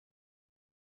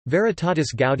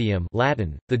Veritatis gaudium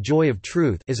Latin, the joy of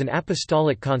truth is an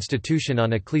apostolic constitution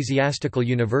on ecclesiastical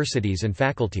universities and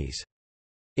faculties.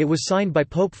 It was signed by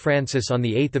Pope Francis on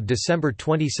 8 December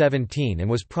 2017 and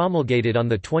was promulgated on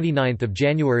 29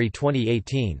 January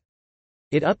 2018.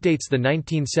 It updates the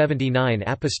 1979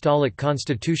 Apostolic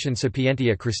Constitution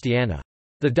Sapientia Christiana.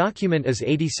 The document is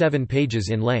 87 pages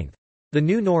in length. The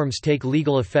new norms take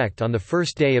legal effect on the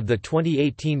first day of the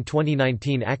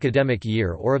 2018-2019 academic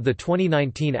year or of the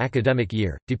 2019 academic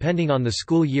year, depending on the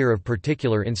school year of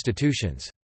particular institutions.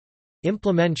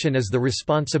 Implementation is the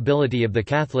responsibility of the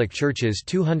Catholic Church's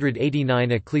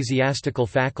 289 ecclesiastical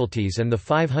faculties and the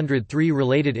 503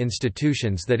 related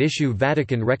institutions that issue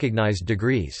Vatican-recognized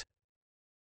degrees.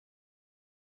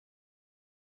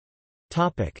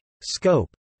 Scope.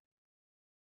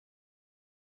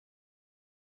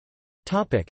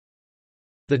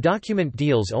 The document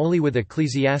deals only with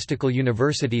ecclesiastical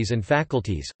universities and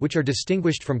faculties, which are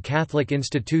distinguished from Catholic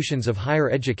institutions of higher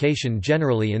education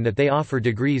generally in that they offer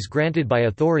degrees granted by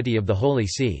authority of the Holy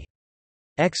See.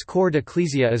 Ex corde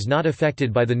ecclesia is not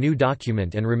affected by the new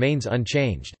document and remains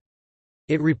unchanged.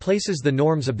 It replaces the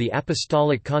norms of the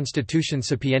Apostolic Constitution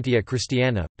Sapientia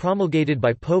Christiana, promulgated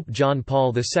by Pope John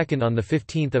Paul II on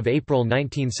 15 April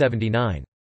 1979.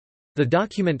 The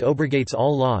document abrogates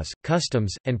all laws,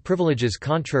 customs, and privileges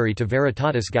contrary to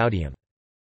Veritatis gaudium.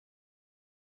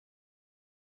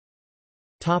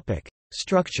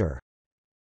 Structure.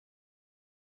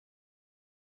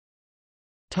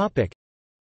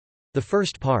 The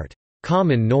first part,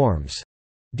 Common Norms,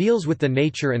 deals with the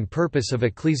nature and purpose of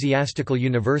ecclesiastical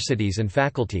universities and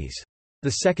faculties.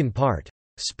 The second part,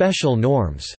 Special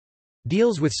Norms,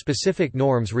 deals with specific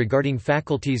norms regarding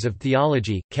faculties of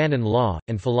theology, canon law,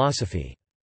 and philosophy.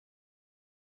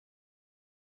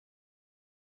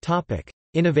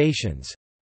 Innovations.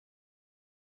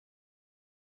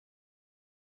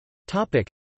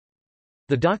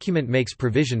 The document makes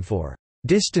provision for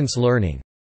distance learning,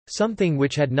 something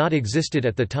which had not existed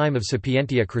at the time of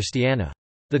Sapientia Christiana.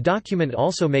 The document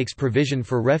also makes provision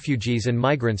for refugees and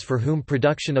migrants for whom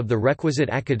production of the requisite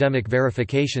academic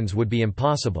verifications would be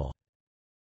impossible.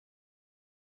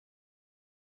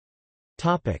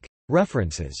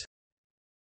 References.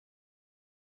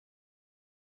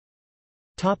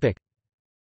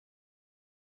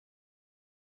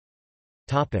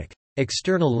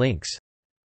 External links.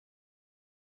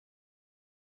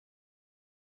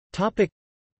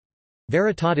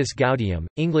 Veritatis gaudium,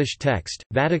 English text,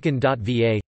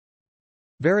 Vatican.va.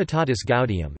 Veritatis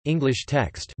gaudium, English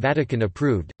text, Vatican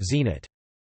approved,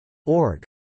 Zenit.org.